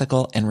safe,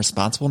 ethical, and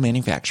responsible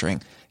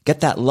manufacturing.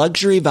 Get that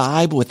luxury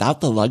vibe without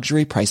the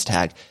luxury price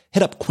tag.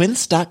 Hit up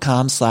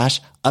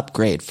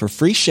quince.com/upgrade for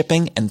free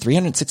shipping and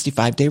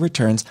 365-day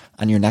returns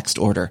on your next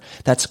order.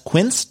 That's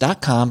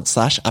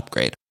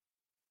quince.com/upgrade.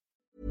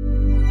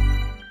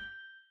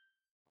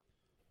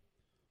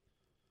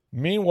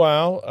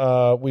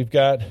 Meanwhile, we've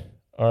got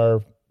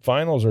our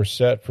finals are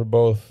set for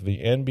both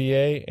the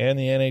NBA and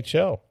the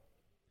NHL.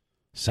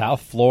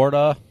 South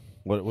Florida,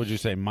 what would you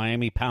say,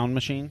 Miami Pound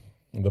Machine?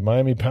 The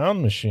Miami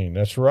Pound Machine,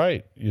 that's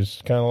right.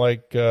 It's kind of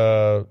like,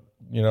 Tampa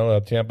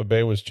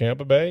Bay was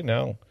Tampa Bay.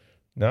 Now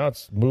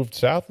it's moved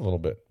south a little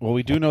bit. Well,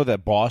 we do know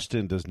that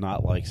Boston does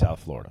not like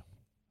South Florida.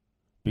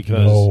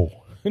 Because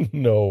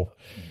no.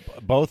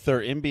 Both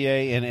their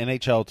NBA and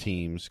NHL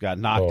teams got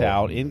knocked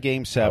out in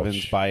Game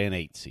 7s by an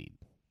 8 seed.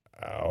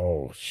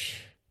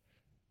 Ouch.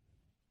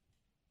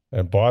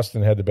 And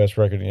Boston had the best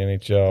record in the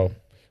NHL.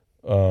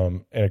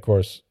 And, of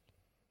course,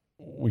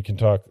 we can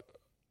talk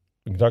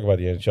about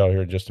the NHL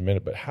here in just a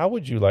minute, but how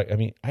would you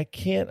I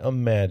can't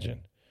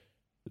imagine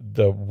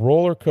the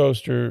roller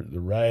coaster, the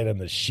ride on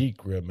the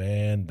Sheikra,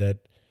 man, that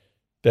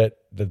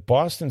the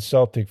Boston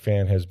Celtic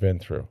fan has been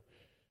through.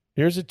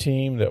 Here's a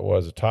team that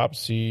was a top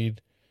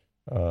seed.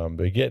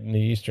 They get in the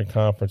Eastern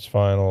Conference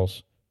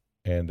Finals,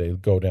 and they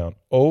go down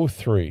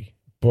 0-3.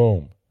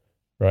 Boom.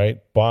 Right?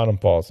 Bottom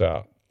falls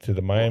out to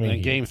the Miami Heat.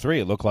 In Game 3,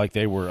 it looked like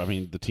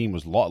the team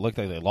was looked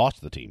like they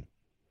lost the team.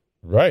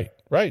 Right.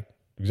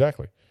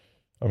 Exactly.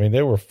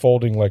 They were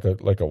folding like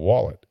a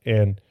wallet.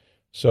 And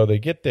so they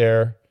get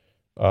there,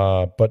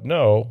 but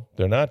no,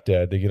 they're not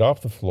dead. They get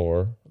off the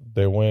floor.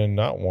 They win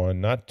not one,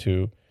 not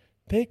two.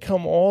 They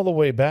come all the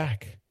way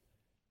back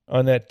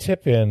on that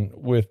tip-in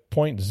with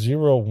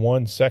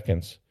 0.01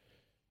 seconds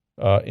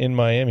in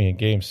Miami in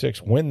Game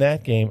 6, win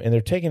that game, and they're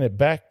taking it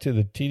back to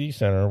the TD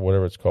Center,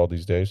 whatever it's called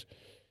these days,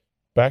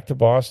 back to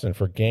Boston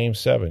for Game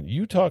 7.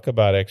 You talk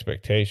about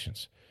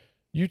expectations.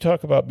 You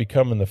talk about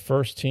becoming the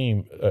first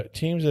team.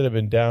 Teams that have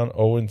been down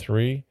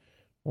 0-3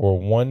 were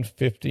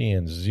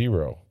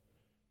 150-0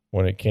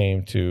 when it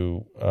came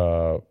to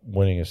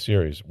winning a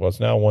series. Well, it's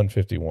now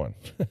 151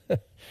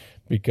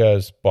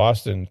 because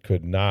Boston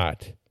could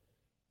not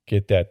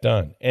get that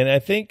done. And I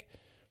think,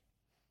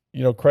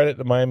 credit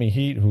the Miami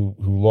Heat who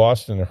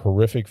lost in a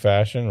horrific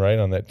fashion, right,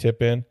 on that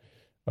tip-in.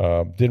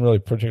 Didn't really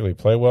particularly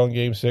play well in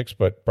Game 6,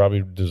 but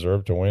probably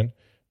deserved to win.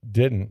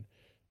 Didn't.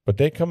 But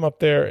they come up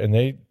there and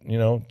they,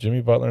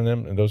 Jimmy Butler and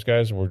them and those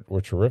guys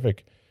were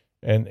terrific,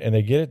 and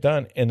they get it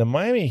done. And the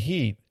Miami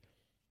Heat,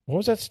 what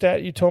was that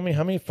stat you told me?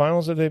 How many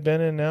finals have they been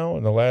in now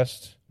in the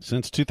last?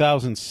 Since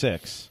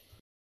 2006,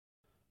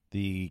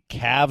 The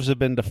Cavs have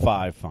been to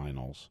 5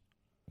 finals.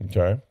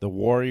 Okay. The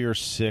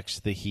Warriors 6,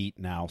 the Heat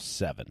now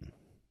 7.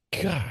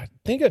 God,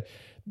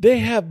 they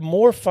have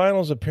more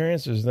finals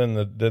appearances than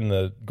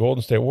the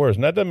Golden State Warriors.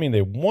 And that doesn't mean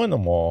they won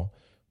them all,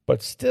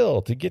 but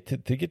still to get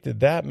to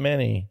that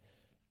many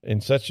in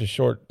such a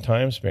short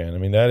time span. I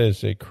mean, that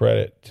is a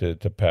credit to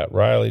Pat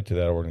Riley, to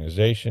that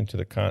organization, to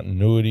the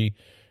continuity.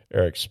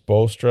 Eric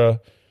Spoelstra,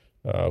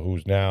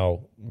 who's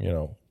now,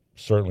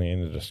 certainly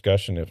in the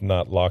discussion, if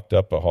not locked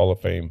up a Hall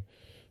of Fame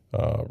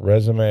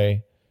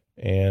resume.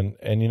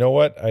 And you know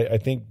what? I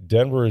think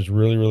Denver is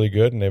really, really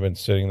good, and they've been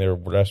sitting there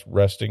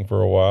resting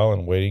for a while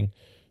and waiting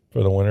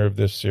for the winner of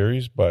this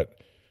series. But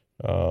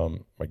I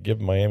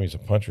give Miami's a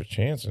puncher's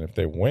chance, and if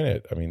they win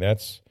it, I mean,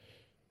 it's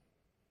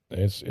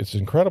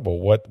incredible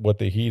what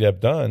the Heat have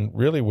done,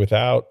 really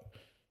without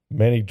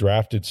many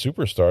drafted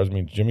superstars. I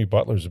mean, Jimmy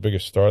Butler's the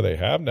biggest star they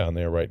have down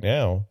there right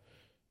now.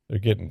 They're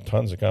getting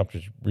tons of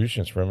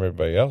contributions from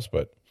everybody else,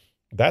 but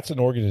that's an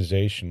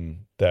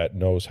organization that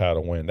knows how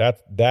to win.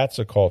 That's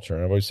a culture.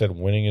 And I've always said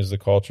winning is the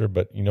culture,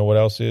 but you know what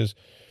else is?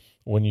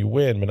 When you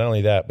win, but not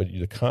only that, but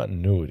the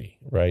continuity,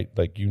 right?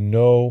 Like,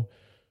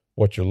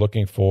 what you're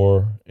looking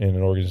for in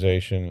an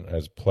organization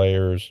as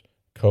players,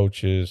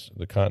 coaches,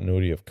 the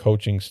continuity of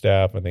coaching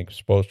staff. I think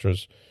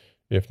Spoelstra's,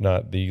 if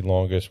not the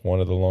longest,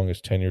 one of the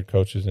longest tenured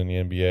coaches in the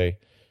NBA.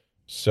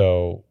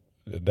 So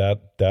that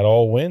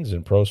all wins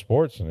in pro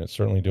sports, and it's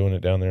certainly doing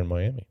it down there in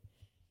Miami.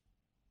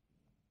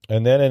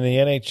 And then in the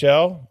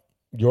NHL,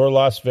 your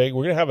Las Vegas,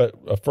 we're going to have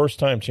a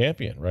first-time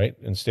champion, right,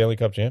 and Stanley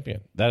Cup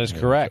champion. That is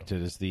correct.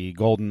 It is the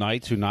Golden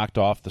Knights who knocked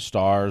off the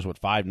Stars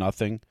with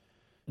 5-0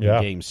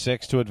 in Game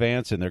 6 to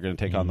advance, and they're going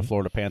to take on the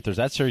Florida Panthers.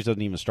 That series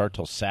doesn't even start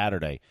till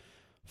Saturday.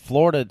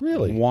 Florida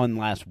won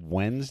last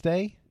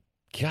Wednesday.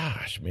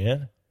 Gosh,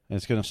 man. And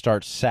it's going to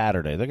start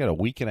Saturday. They got a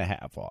week and a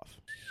half off.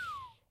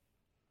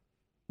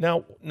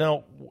 Now,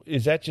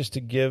 is that just to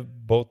give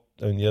both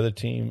and the other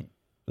team,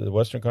 the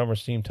Western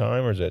Conference team,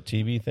 time, or is that a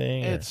TV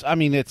thing?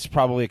 It's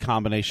probably a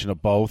combination of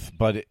both.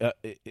 But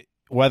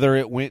whether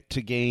it went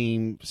to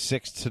Game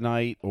 6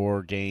 tonight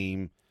or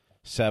Game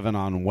 7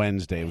 on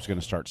Wednesday, it was going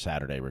to start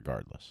Saturday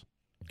regardless.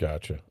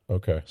 Gotcha.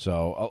 Okay.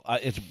 So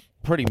it's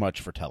pretty much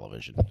for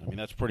television. I mean,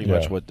 that's pretty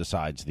much what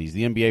decides these.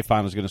 The NBA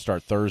Final is going to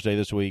start Thursday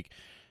this week,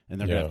 and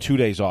they're going to have 2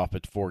 days off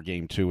before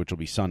Game 2, which will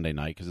be Sunday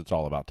night because it's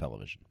all about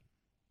television.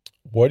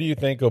 What do you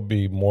think will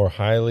be more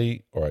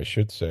highly, or I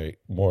should say,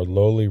 more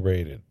lowly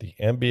rated, the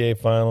NBA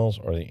Finals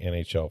or the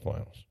NHL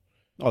Finals?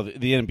 Oh, the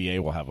NBA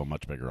will have a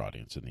much bigger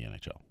audience than the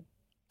NHL.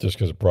 Just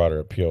because of broader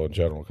appeal in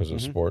general because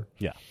of sport?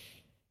 Yeah.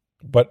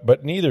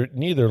 But neither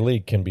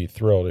league can be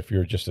thrilled if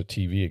you're just a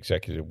TV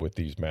executive with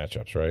these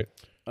matchups, right?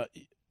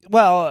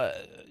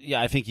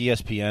 I think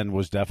ESPN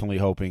was definitely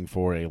hoping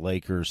for a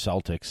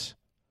Lakers-Celtics.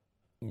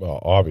 Well,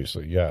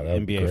 obviously, yeah.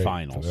 NBA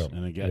Finals.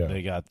 And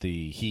they got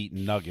the Heat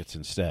and Nuggets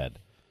instead.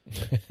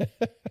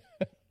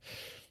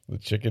 The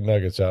chicken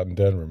nuggets out in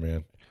Denver,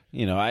 man.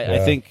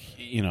 I think,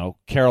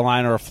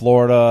 Carolina or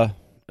Florida,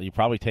 you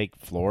probably take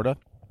Florida.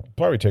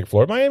 Probably take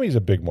Florida. Miami's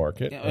a big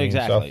market. Yeah,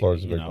 exactly. South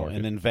Florida's a big market.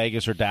 And then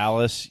Vegas or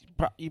Dallas.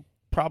 You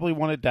probably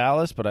wanted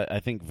Dallas, but I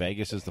think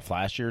Vegas is the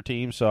flashier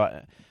team.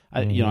 So,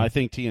 I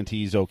think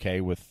TNT's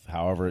okay with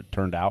however it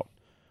turned out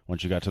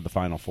once you got to the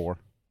Final Four.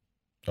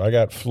 I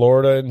got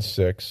Florida in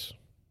 6,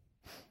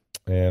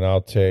 and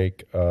I'll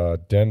take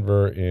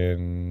Denver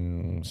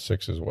in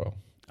 6 as well.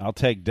 I'll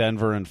take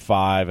Denver in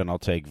 5, and I'll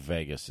take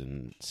Vegas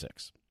in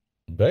 6.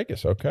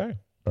 Vegas, okay.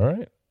 All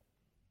right.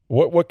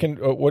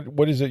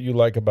 What is it you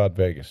like about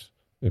Vegas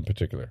in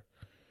particular?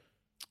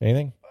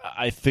 Anything?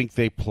 I think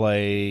they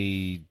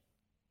play.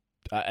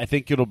 I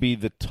think it'll be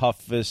the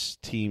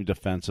toughest team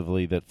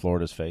defensively that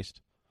Florida's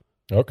faced.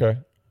 Okay.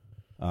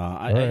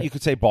 You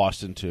could say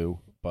Boston too,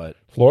 but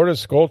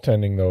Florida's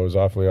goaltending though is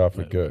awfully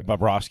good.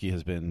 Bobrovsky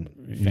has been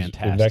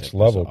fantastic. The next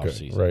level good,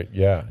 offseason. right?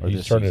 Yeah,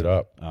 he's turned it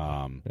up.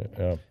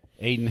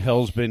 Aiden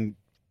Hill's been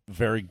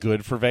very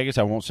good for Vegas.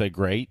 I won't say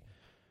great,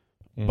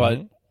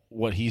 but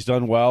what he's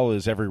done well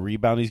is every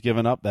rebound he's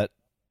given up, that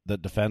the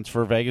defense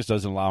for Vegas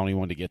doesn't allow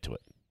anyone to get to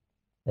it.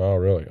 Oh,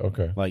 really?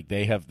 Okay. Like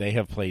they have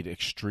played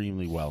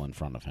extremely well in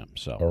front of him.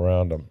 So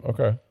around him,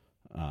 okay.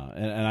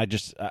 And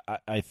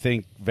I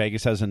think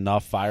Vegas has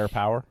enough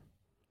firepower,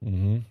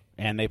 and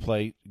they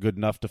play good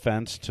enough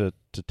defense to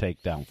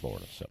take down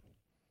Florida. So,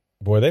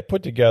 boy, they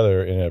put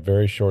together in a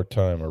very short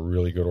time a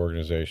really good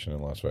organization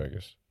in Las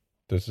Vegas.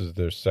 This is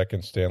their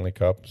second Stanley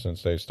Cup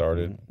since they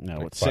started.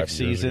 No, it's 6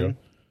 season.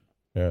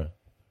 Yeah.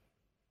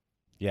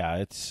 Yeah,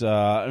 it's.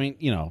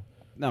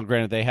 Now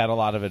granted they had a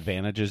lot of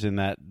advantages in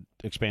that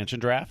expansion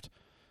draft,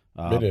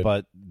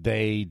 but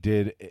they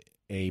did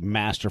a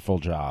masterful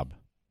job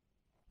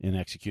in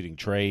executing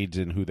trades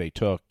and who they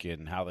took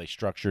and how they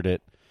structured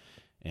it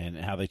and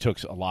how they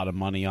took a lot of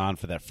money on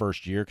for that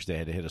first year because they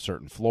had to hit a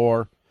certain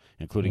floor,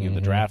 including in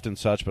the draft and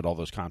such, but all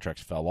those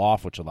contracts fell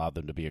off, which allowed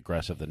them to be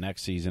aggressive the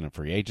next season in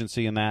free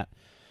agency and that.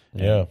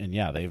 Yeah. And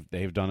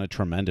they've done a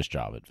tremendous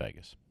job at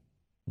Vegas.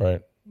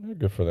 Right.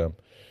 Good for them.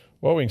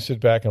 Well, we can sit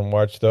back and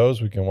watch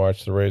those. We can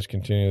watch the Rays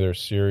continue their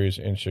series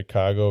in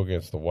Chicago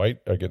against the White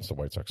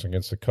Sox,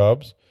 against the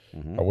Cubs.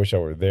 Mm-hmm. I wish I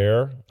were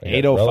there.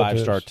 8:05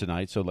 start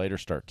tonight, so later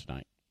start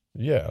tonight.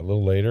 Yeah, a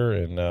little later,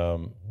 and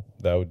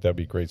that'd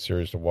be a great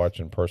series to watch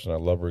in person. I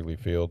love Wrigley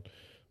Field.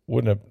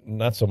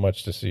 Not so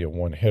much to see a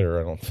one hitter,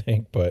 I don't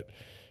think, but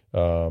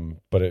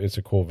it's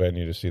a cool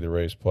venue to see the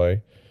Rays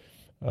play.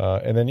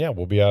 And then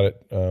we'll be out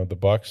at the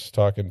Bucks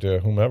talking to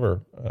whomever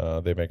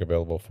they make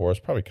available for us.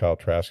 Probably Kyle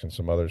Trask and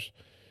some others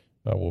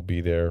will be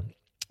there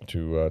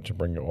to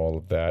bring you all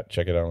of that.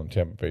 Check it out on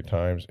Tampa Bay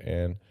Times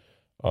and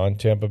on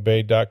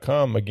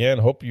TampaBay.com. Again,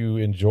 hope you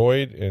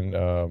enjoyed and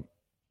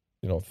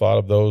thought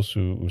of those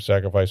who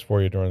sacrificed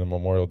for you during the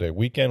Memorial Day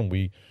weekend.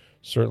 We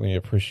certainly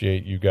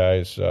appreciate you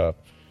guys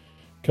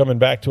coming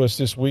back to us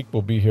this week.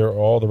 We'll be here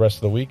all the rest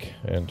of the week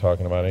and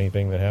talking about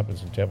anything that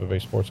happens in Tampa Bay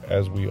sports,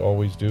 as we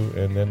always do,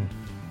 and then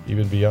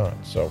even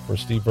beyond. So for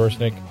Steve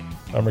Versnick,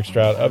 I'm Rick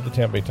Stroud of the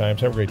Tampa Bay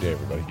Times. Have a great day,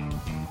 everybody.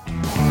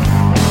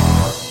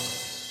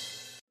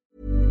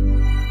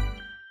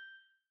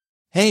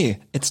 Hey,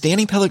 it's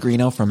Danny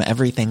Pellegrino from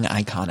Everything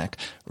Iconic.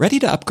 Ready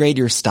to upgrade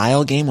your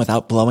style game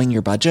without blowing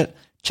your budget?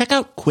 Check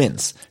out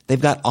Quince. They've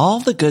got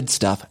all the good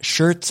stuff,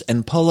 shirts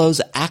and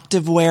polos,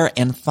 activewear,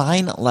 and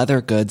fine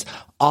leather goods,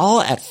 all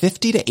at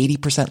 50 to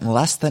 80%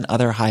 less than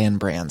other high-end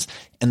brands.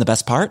 And the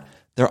best part?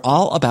 They're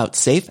all about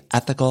safe,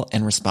 ethical,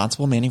 and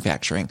responsible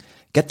manufacturing.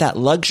 Get that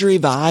luxury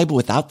vibe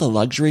without the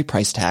luxury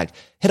price tag.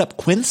 Hit up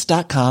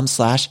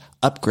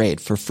quince.com/upgrade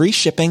for free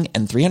shipping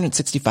and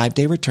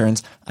 365-day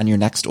returns on your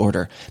next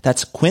order.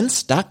 That's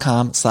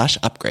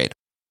quince.com/upgrade.